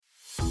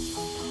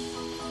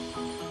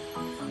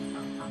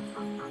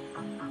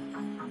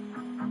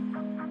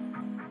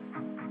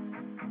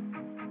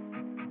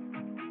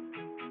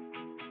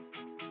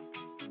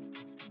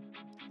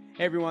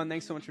Hey everyone,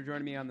 thanks so much for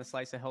joining me on the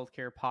Slice of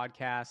Healthcare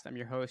podcast. I'm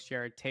your host,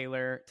 Jared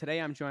Taylor. Today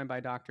I'm joined by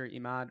Dr.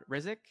 Imad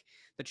Rizik,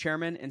 the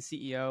chairman and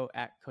CEO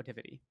at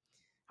Cotiviti.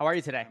 How are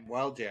you today? I'm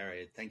well,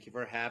 Jared. Thank you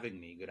for having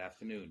me. Good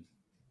afternoon.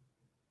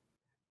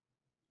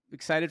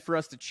 Excited for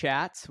us to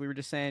chat. We were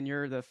just saying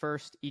you're the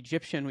first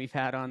Egyptian we've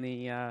had on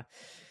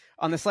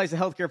the Slice of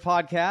Healthcare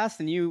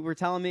podcast, and you were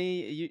telling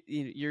me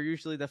you're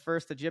usually the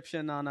first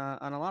Egyptian on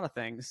a lot of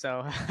things.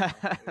 So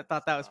I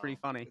thought that was pretty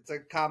funny. It's a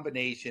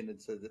combination.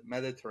 It's a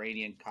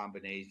Mediterranean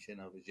combination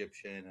of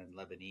Egyptian and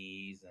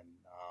Lebanese and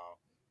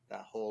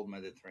that whole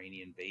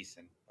Mediterranean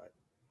basin. But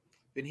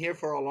been here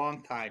for a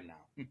long time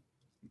now.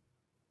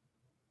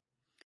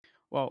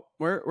 Well,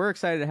 we're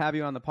excited to have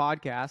you on the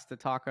podcast to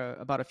talk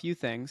about a few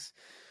things.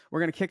 We're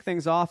going to kick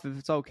things off, if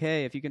it's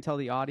okay, if you can tell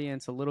the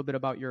audience a little bit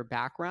about your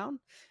background,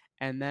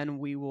 and then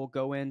we will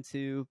go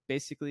into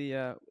basically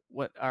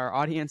what our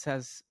audience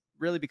has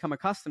really become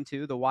accustomed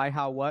to, the why,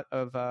 how, what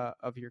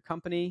of your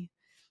company,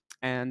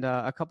 and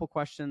a couple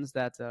questions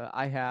that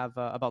I have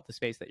about the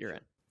space that you're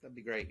in. That'd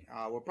be great.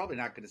 We're probably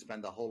not going to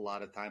spend a whole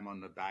lot of time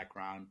on the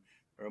background.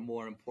 There are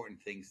more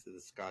important things to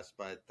discuss,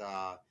 but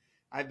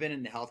I've been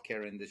in the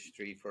healthcare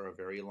industry for a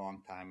very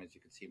long time, as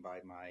you can see by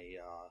my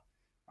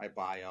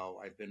bio.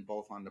 I've been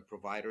both on the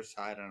provider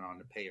side and on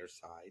the payer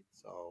side,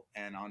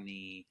 and on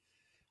the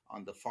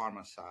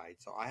pharma side.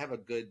 So I have a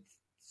good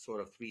sort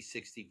of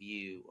 360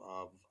 view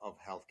of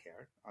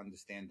healthcare,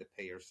 understand the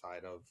payer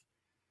side of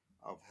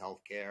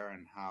healthcare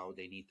and how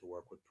they need to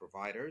work with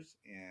providers,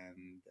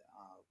 and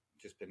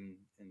just been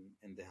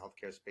in the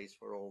healthcare space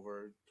for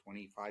over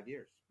 25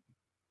 years.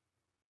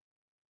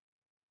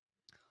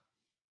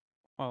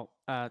 Well,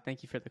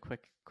 thank you for the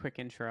quick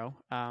intro.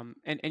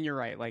 And you're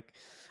right. Like,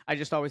 I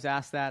just always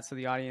ask that so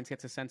the audience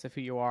gets a sense of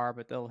who you are,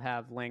 but they'll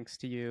have links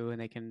to you,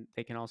 and they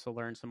can also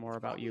learn some more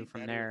about you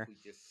from there. If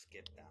we just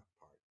skip that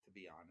part, to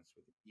be honest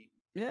with you.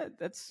 Yeah,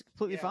 that's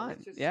completely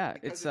fine.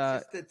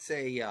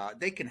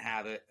 They can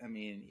have it. I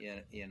mean,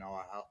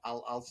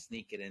 I'll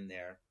sneak it in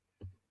there,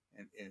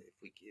 and if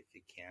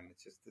you can,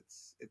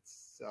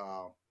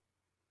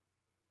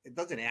 it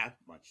doesn't add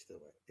much to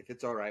it. If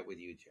it's all right with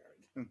you,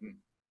 Jared.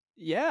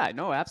 Yeah,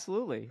 no,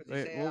 absolutely.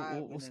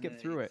 We'll skip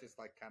through it. It's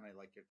just kind of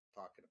like you're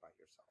talking about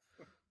yourself.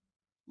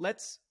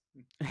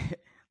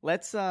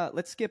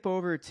 Let's skip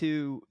over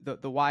to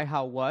the why,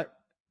 how, what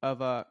of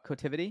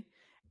Cotiviti,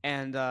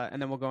 and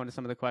then we'll go into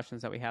some of the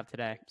questions that we have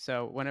today.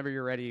 So whenever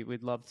you're ready,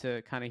 we'd love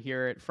to kind of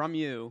hear it from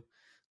you,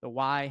 the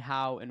why,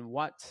 how, and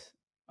what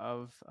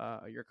of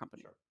your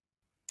company.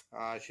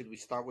 Sure. Should we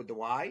start with the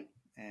why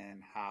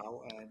and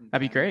how?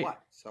 That'd be great.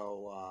 What?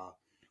 So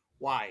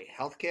why?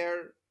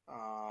 Healthcare,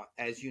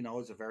 as you know,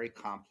 is a very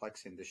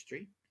complex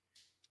industry.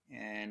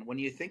 And when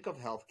you think of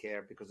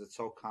healthcare, because it's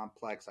so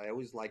complex, I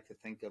always like to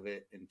think of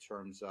it in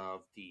terms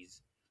of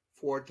these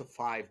 4 to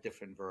 5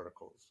 different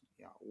verticals.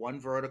 One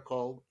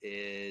vertical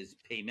is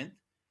payment,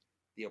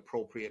 the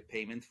appropriate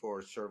payment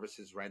for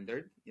services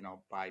rendered,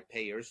 by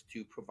payers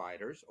to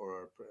providers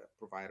or a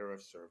provider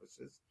of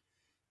services.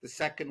 The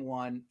second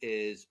one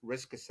is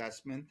risk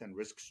assessment and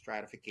risk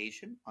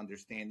stratification,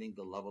 understanding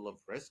the level of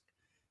risk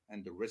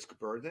and the risk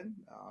burden,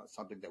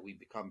 something that we've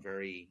become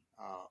very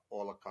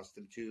all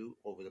accustomed to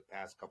over the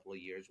past couple of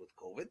years with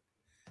COVID.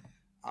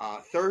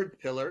 Third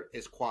pillar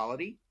is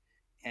quality.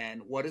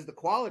 And what is the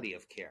quality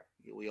of care?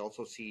 We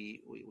also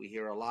we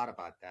hear a lot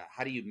about that.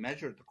 How do you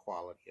measure the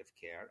quality of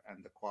care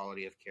and the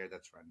quality of care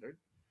that's rendered?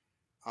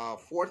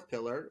 Fourth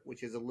pillar,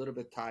 which is a little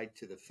bit tied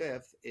to the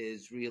fifth,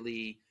 is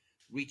really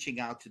reaching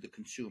out to the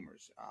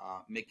consumers,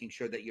 making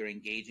sure that you're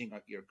engaging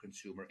your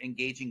consumer,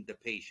 engaging the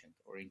patient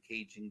or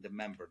engaging the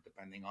member,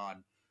 depending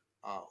on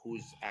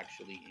who's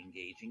actually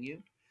engaging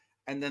you.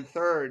 And then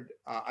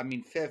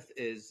fifth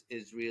is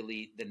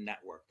really the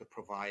network, the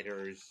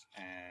providers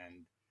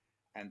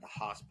and the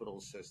hospital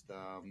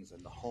systems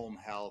and the home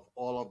health,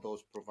 all of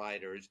those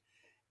providers,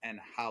 and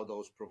how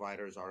those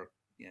providers are,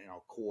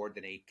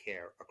 coordinate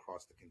care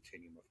across the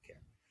continuum of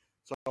care.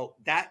 So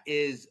that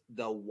is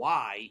the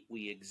why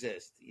we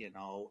exist.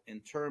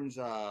 In terms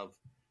of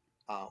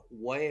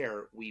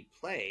where we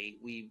play,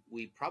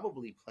 we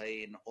probably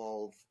play in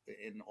all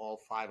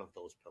 5 of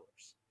those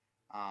pillars.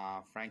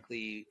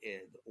 Frankly,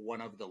 we're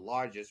one of the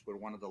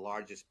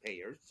largest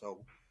payers.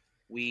 So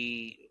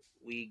we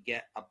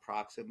get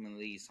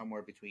approximately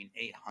somewhere between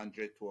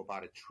 $800 to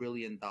about $1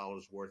 trillion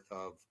worth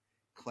of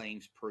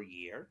claims per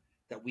year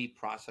that we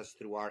process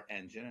through our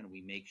engine, and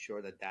we make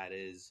sure that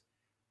is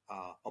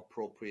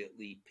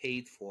appropriately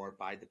paid for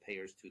by the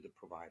payers to the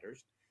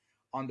providers.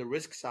 On the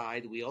risk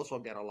side, we also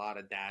get a lot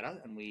of data,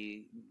 and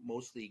we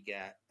mostly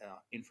get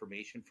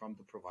information from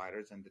the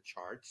providers and the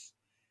charts,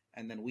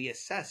 and then we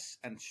assess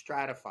and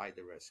stratify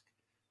the risk.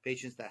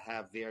 Patients that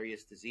have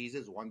various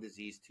diseases, 1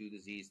 disease, 2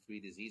 disease, 3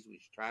 disease, we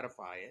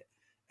stratify it,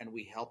 and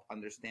we help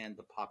understand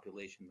the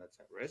population that's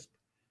at risk.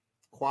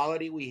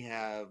 Quality, we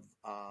have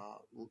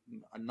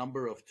a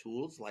number of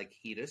tools like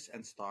HEDIS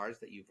and STARS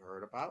that you've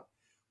heard about,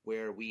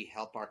 where we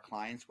help our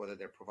clients, whether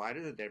they're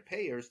providers or they're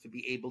payers, to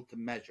be able to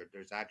measure.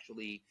 There's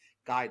actually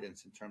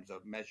guidance in terms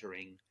of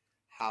measuring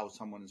how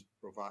someone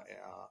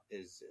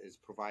is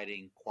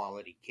providing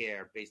quality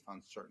care based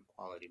on certain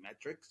quality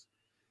metrics.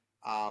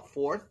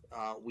 Fourth,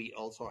 we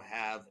also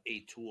have a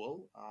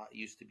tool. It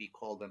used to be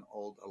called an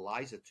old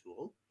ELISA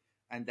tool,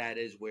 and that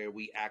is where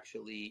we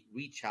actually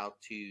reach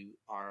out to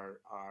our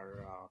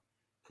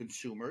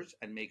consumers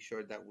and make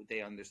sure that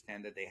they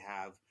understand that they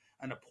have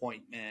an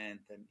appointment,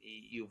 and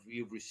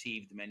you've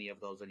received many of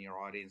those, and your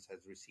audience has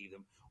received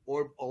them,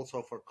 or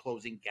also for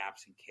closing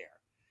gaps in care.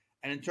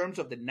 And in terms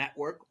of the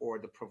network or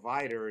the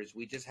providers,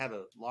 we just have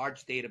a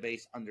large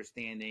database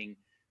understanding.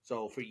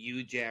 So for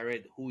you,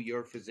 Jared, who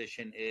your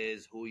physician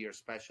is, who your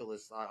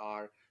specialists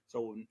are.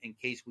 So in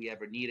case we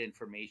ever need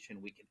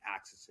information, we can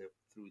access it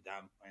through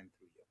them and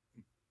through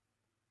you.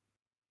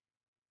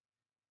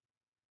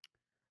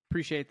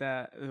 Appreciate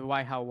that. The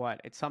why, how,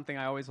 what. It's something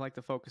I always like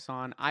to focus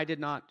on. I did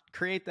not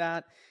create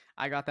that.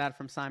 I got that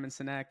from Simon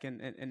Sinek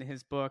and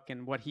his book,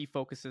 and what he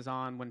focuses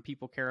on when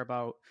people care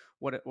about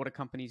what a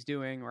company's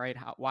doing, right?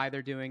 Why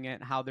they're doing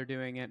it, how they're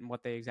doing it, and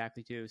what they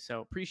exactly do.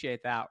 So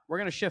appreciate that. We're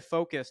going to shift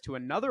focus to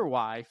another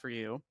why for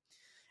you.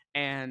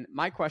 And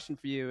my question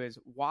for you is,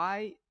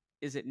 why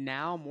is it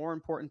now more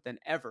important than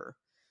ever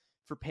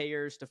for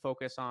payers to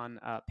focus on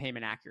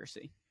payment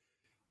accuracy?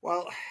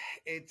 Well,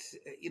 it's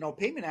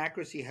payment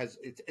accuracy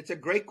it's a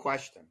great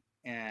question,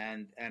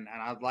 and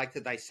I'd like to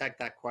dissect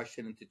that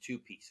question into two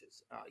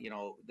pieces.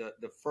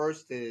 The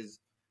first is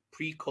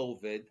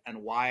pre-COVID,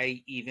 and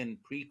why even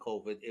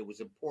pre-COVID it was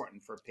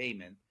important for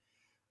payment,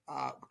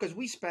 because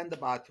we spend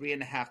about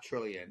 $3.5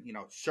 trillion,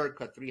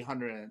 circa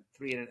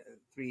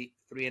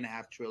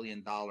 3.5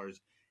 trillion dollars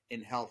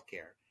in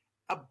healthcare.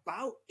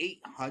 About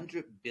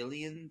 $800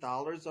 billion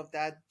of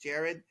that,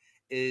 Jared,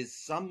 is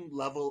some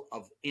level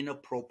of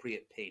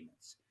inappropriate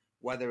payments,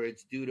 whether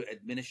it's due to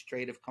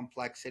administrative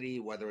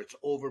complexity, whether it's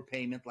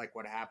overpayment, like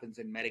what happens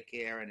in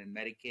Medicare and in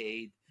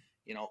Medicaid,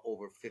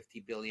 over 50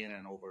 billion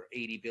and over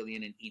 80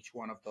 billion in each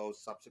one of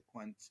those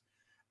subsequents.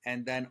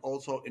 And then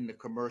also in the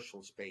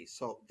commercial space.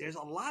 So there's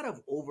a lot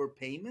of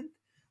overpayment.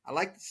 I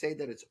like to say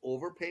that it's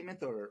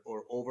overpayment or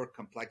over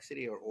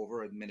complexity or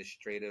over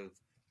administrative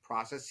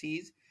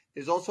processes.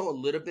 There's also a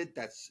little bit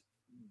that's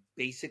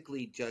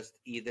basically just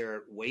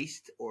either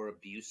waste or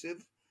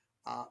abusive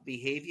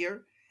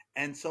behavior.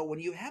 And so when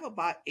you have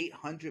about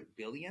 800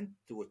 billion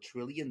to $1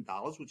 trillion,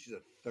 which is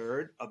a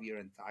third of your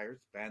entire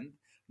spend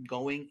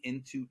going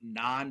into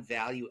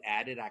non-value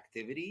added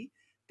activity,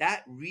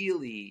 that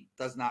really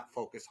does not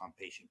focus on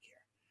patient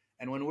care.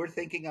 And when we're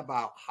thinking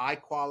about high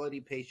quality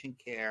patient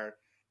care,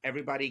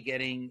 everybody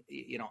getting,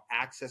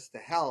 access to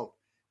health,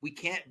 we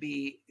can't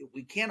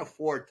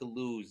afford to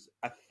lose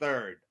a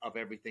third of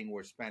everything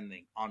we're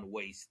spending on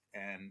waste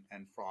and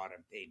fraud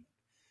and payment.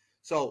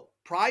 So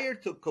prior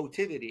to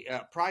COVID,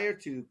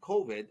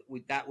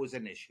 that was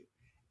an issue.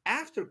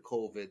 After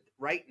COVID,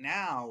 right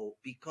now,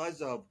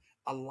 because of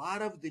a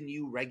lot of the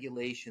new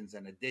regulations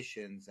and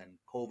additions and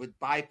COVID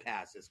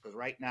bypasses, because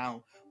right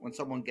now, when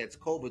someone gets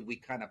COVID, we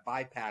kind of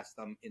bypass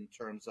them in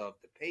terms of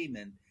the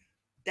payment.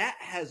 That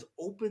has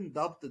opened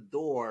up the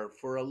door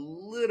for a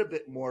little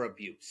bit more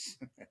abuse,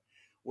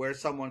 where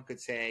someone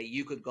could say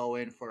you could go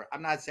in for,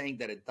 I'm not saying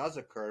that it does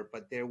occur,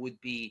 but there would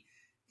be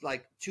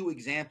like two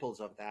examples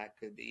of that.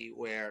 Could be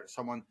where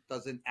someone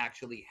doesn't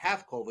actually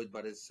have COVID,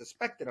 but is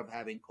suspected of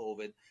having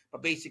COVID,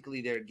 but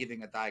basically they're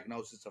giving a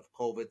diagnosis of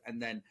COVID,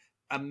 and then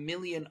a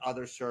million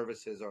other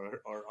services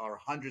or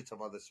hundreds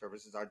of other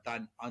services are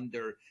done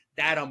under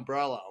that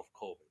umbrella of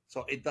COVID.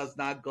 So it does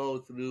not go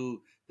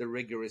through the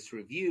rigorous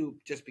review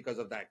just because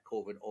of that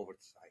COVID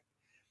oversight.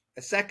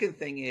 The second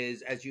thing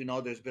is, as you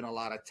know, there's been a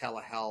lot of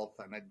telehealth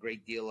and a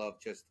great deal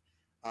of just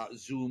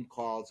Zoom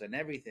calls and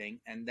everything.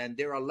 And then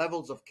there are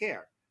levels of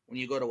care. When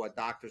you go to a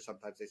doctor,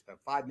 sometimes they spend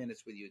 5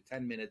 minutes with you,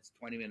 10 minutes,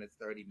 20 minutes,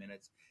 30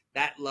 minutes.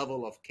 That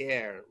level of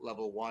care,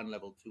 level 1,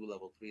 level 2,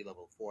 level 3,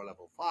 level 4,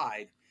 level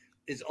 5,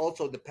 is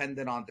also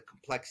dependent on the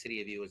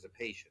complexity of you as a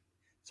patient.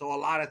 So a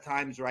lot of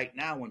times right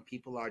now, when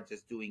people are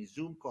just doing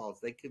Zoom calls,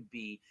 they could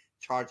be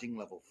charging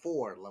level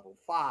 4, level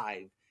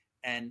 5,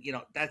 and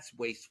that's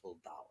wasteful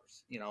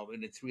dollars.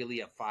 And it's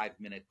really a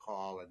 5-minute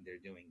call, and they're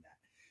doing that.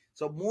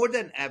 So more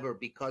than ever,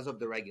 because of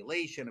the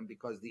regulation and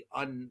because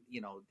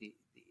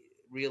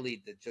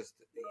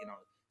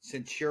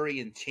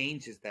centurion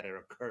changes that have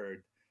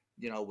occurred,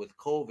 with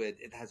COVID,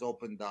 it has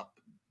opened up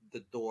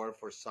the door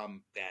for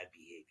some bad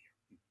behavior.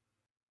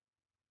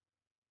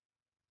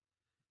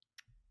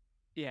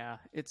 Yeah,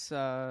 it's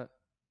I've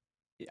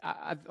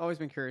always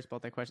been curious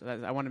about that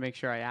question. I want to make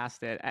sure I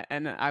asked it,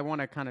 and I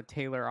want to kind of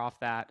tailor off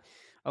that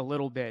a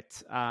little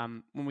bit.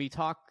 When we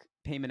talk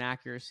payment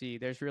accuracy,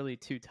 there's really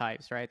two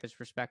types, right? There's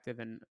prospective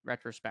and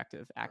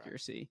retrospective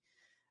accuracy.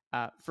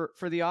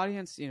 For the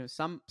audience,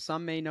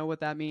 some may know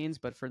what that means,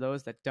 but for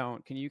those that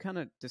don't, can you kind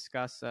of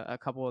discuss a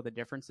couple of the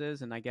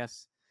differences? And I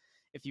guess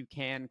if you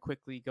can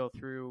quickly go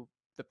through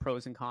the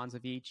pros and cons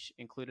of each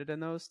included in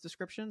those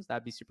descriptions,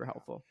 that'd be super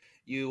helpful.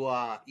 You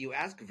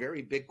ask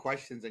very big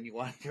questions and you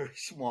want very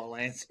small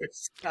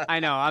answers. I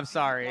know. I'm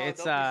sorry. No, don't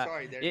be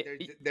sorry.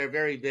 They're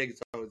very big,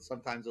 so it's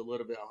sometimes a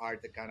little bit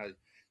hard to kind of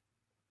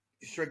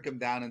shrink them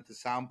down into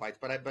sound bites,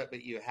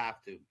 but you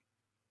have to.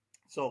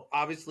 So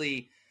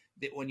obviously,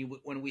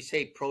 when we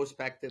say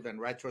prospective and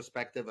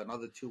retrospective,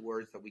 another two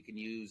words that we can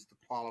use to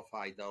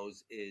qualify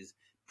those is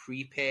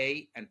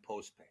prepay and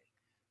postpay.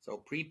 So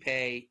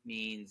prepay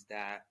means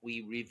that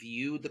we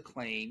review the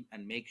claim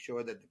and make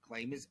sure that the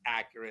claim is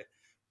accurate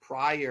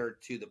prior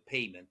to the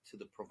payment to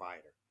the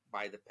provider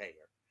by the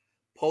payer.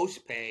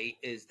 Postpay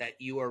is that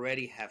you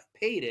already have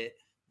paid it,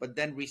 but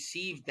then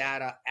receive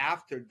data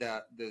after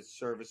the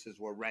services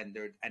were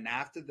rendered and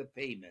after the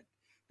payment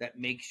that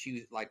makes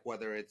you, like,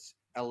 whether it's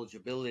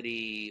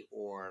eligibility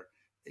or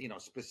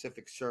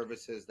specific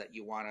services that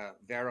you want to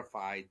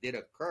verify did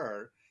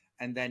occur,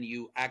 and then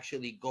you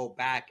actually go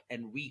back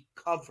and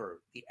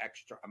recover the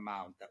extra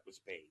amount that was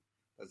paid.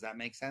 Does that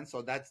make sense?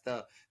 So that's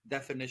the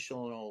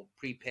definitional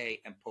prepay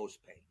and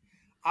postpay.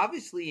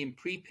 Obviously, in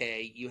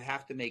prepay, you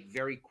have to make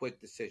very quick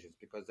decisions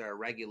because there are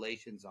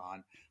regulations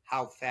on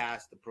how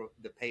fast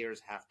the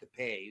payers have to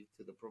pay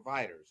to the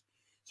providers.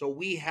 So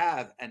we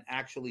have an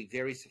actually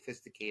very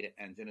sophisticated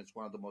engine. It's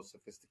one of the most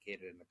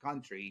sophisticated in the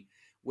country,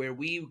 where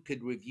we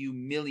could review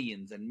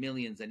millions and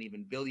millions and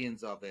even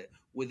billions of it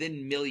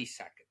within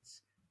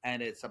milliseconds.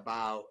 And it's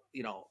about,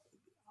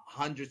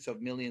 hundreds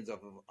of millions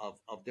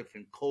of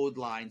different code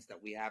lines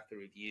that we have to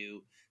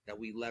review, that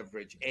we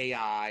leverage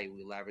AI,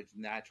 we leverage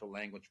natural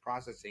language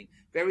processing,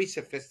 very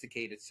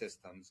sophisticated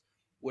systems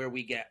where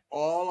we get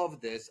all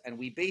of this, and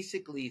we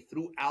basically,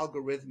 through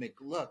algorithmic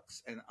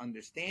looks and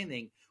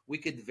understanding, we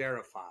could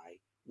verify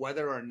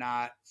whether or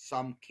not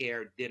some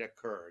care did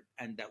occur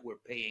and that we're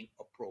paying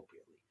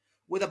appropriately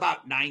with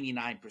about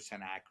 99%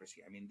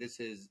 accuracy. I mean, this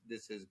has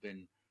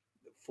been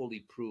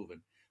fully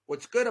proven.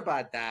 What's good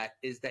about that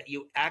is that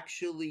you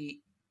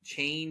actually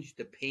change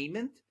the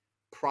payment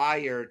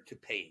prior to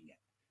paying it.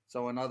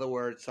 So in other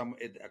words,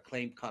 a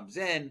claim comes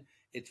in,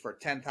 it's for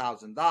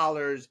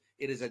 $10,000.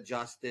 It is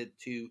adjusted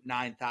to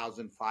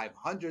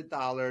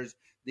 $9,500.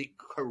 The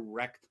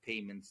correct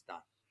payment's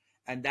done.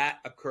 And that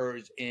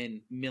occurs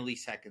in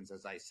milliseconds,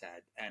 as I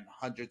said, and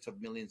hundreds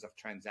of millions of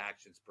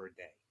transactions per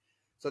day.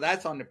 So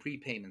that's on the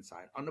prepayment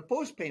side. On the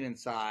postpayment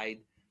side,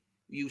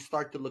 you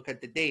start to look at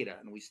the data,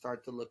 and we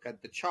start to look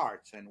at the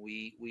charts, and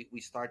we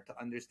start to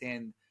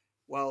understand,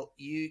 well,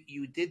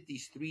 you did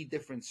these three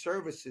different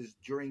services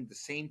during the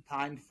same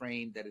time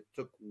frame that it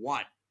took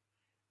one.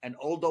 And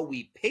although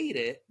we paid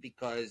it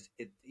because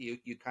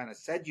you kind of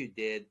said you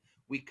did,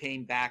 we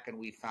came back and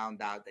we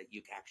found out that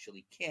you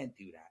actually can't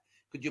do that.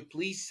 Could you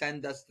please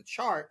send us the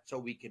chart so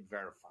we could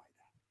verify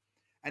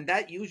that? And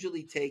that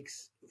usually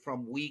takes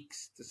from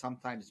weeks to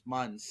sometimes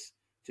months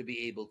to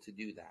be able to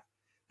do that.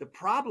 The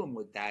problem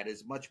with that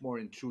is much more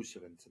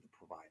intrusive into the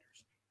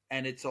providers.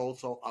 And it's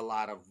also a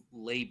lot of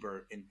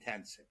labor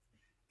intensive.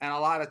 And a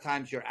lot of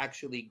times you're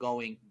actually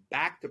going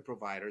back to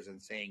providers and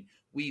saying,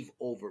 we've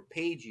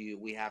overpaid you.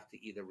 We have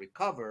to either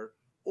recover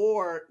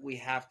or we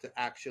have to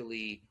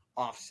actually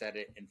offset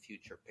it in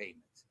future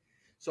payments.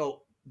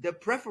 So the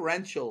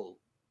preferential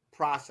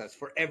process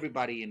for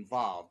everybody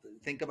involved,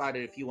 think about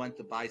it. If you went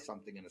to buy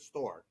something in a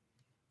store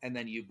and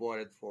then you bought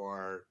it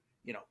for,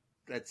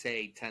 let's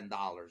say $10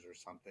 or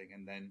something,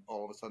 and then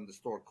all of a sudden the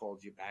store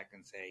calls you back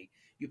and say,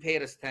 you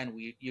paid us 10,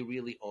 you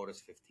really owed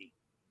us 15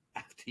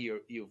 after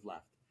you've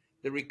left.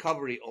 The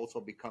recovery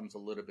also becomes a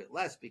little bit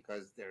less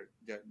because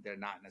they're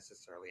not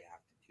necessarily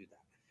have to do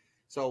that.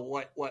 So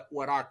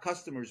what our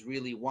customers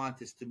really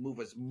want is to move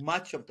as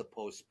much of the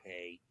post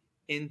pay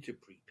into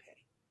prepay.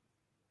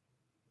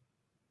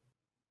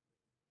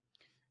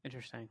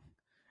 Interesting.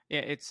 Yeah,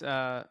 it's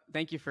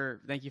thank you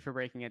for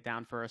breaking it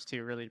down for us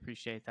too. Really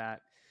appreciate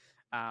that.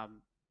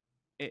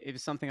 It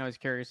was something I was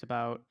curious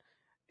about.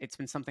 It's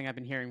been something I've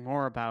been hearing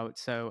more about,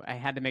 so I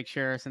had to make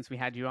sure, since we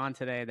had you on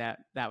today,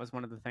 that was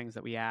one of the things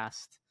that we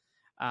asked.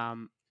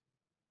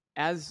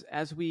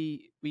 As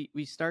we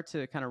start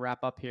to kind of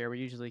wrap up here, we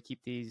usually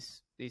keep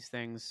these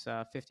things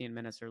 15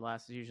 minutes or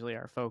less is usually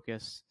our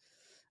focus.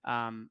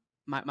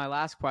 My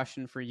last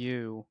question for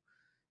you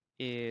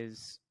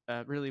is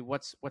really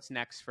what's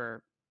next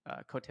for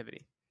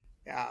Cotiviti?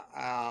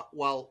 Yeah,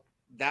 well,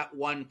 that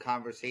one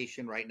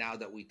conversation right now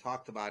that we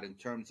talked about in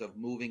terms of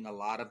moving a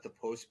lot of the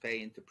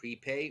post-pay into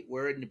prepay,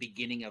 we're in the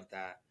beginning of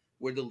that.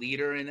 We're the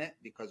leader in it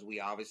because we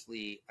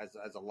obviously,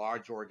 as a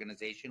large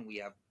organization, we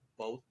have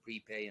both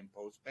prepay and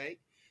postpay.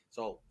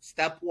 So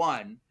step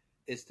one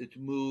is to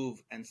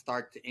move and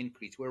start to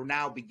increase. We're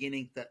now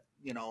beginning to,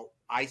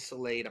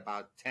 isolate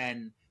about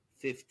 10,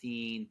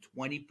 15,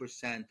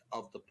 20%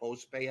 of the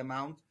postpay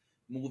amount,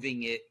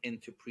 moving it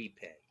into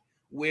prepay.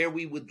 Where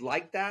we would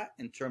like that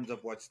in terms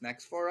of what's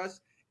next for us,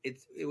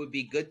 it would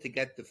be good to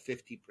get to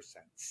 50%,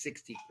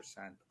 60%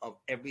 of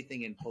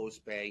everything in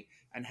postpay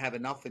and have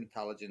enough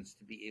intelligence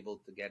to be able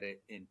to get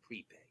it in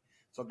prepay.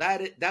 So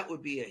that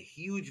would be a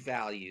huge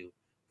value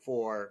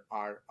for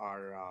our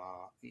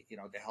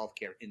the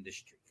healthcare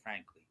industry,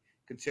 frankly,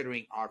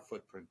 considering our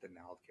footprint in the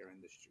healthcare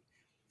industry.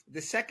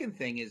 The second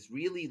thing is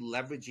really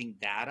leveraging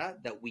data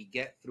that we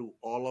get through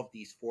all of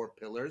these four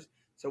pillars.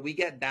 So we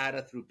get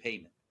data through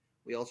payment.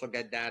 We also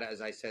get data, as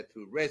I said,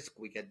 through risk.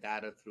 We get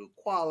data through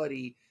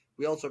quality.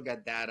 We also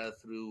get data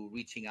through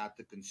reaching out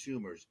to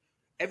consumers.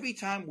 Every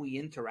time we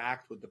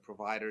interact with the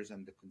providers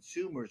and the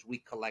consumers, we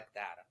collect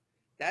data.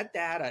 That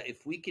data,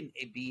 if we can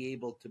be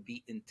able to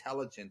be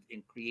intelligent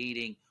in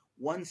creating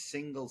one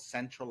single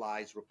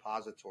centralized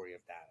repository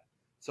of data.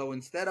 So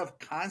instead of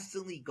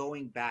constantly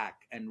going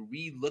back and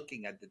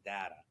re-looking at the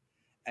data,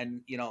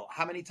 and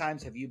how many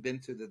times have you been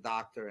to the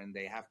doctor and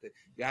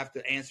you have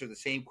to answer the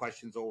same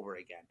questions over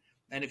again?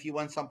 And if you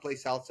went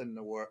someplace else in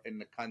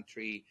the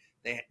country,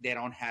 they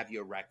don't have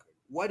your record.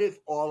 What if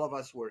all of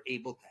us were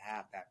able to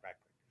have that record?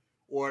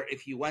 Or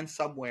if you went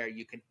somewhere,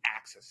 you can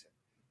access it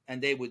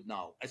and they would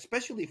know,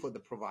 especially for the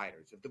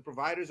providers. If the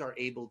providers are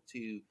able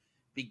to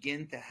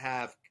begin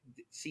to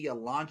see a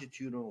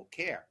longitudinal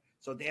care,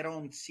 so they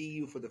don't see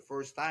you for the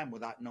first time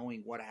without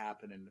knowing what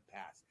happened in the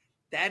past.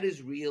 That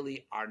is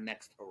really our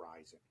next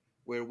horizon,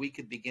 where we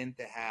could begin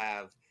to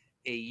have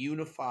a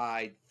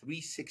unified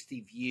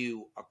 360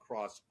 view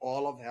across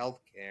all of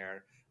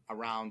healthcare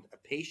around a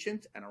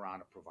patient and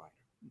around a provider.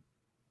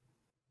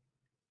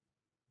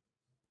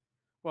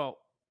 Well,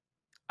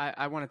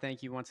 I want to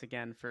thank you once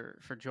again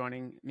for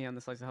joining me on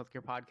the Slice of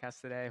Healthcare podcast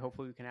today.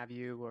 Hopefully we can have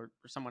you or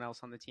someone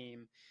else on the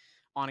team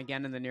on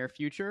again in the near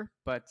future,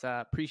 but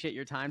appreciate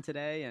your time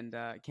today and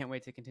can't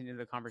wait to continue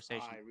the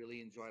conversation. I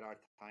really enjoyed our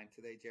time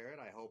today, Jared.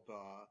 I hope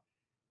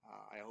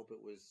it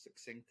was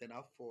succinct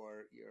enough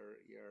for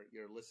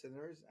your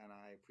listeners, and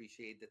I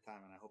appreciate the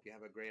time, and I hope you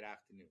have a great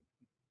afternoon.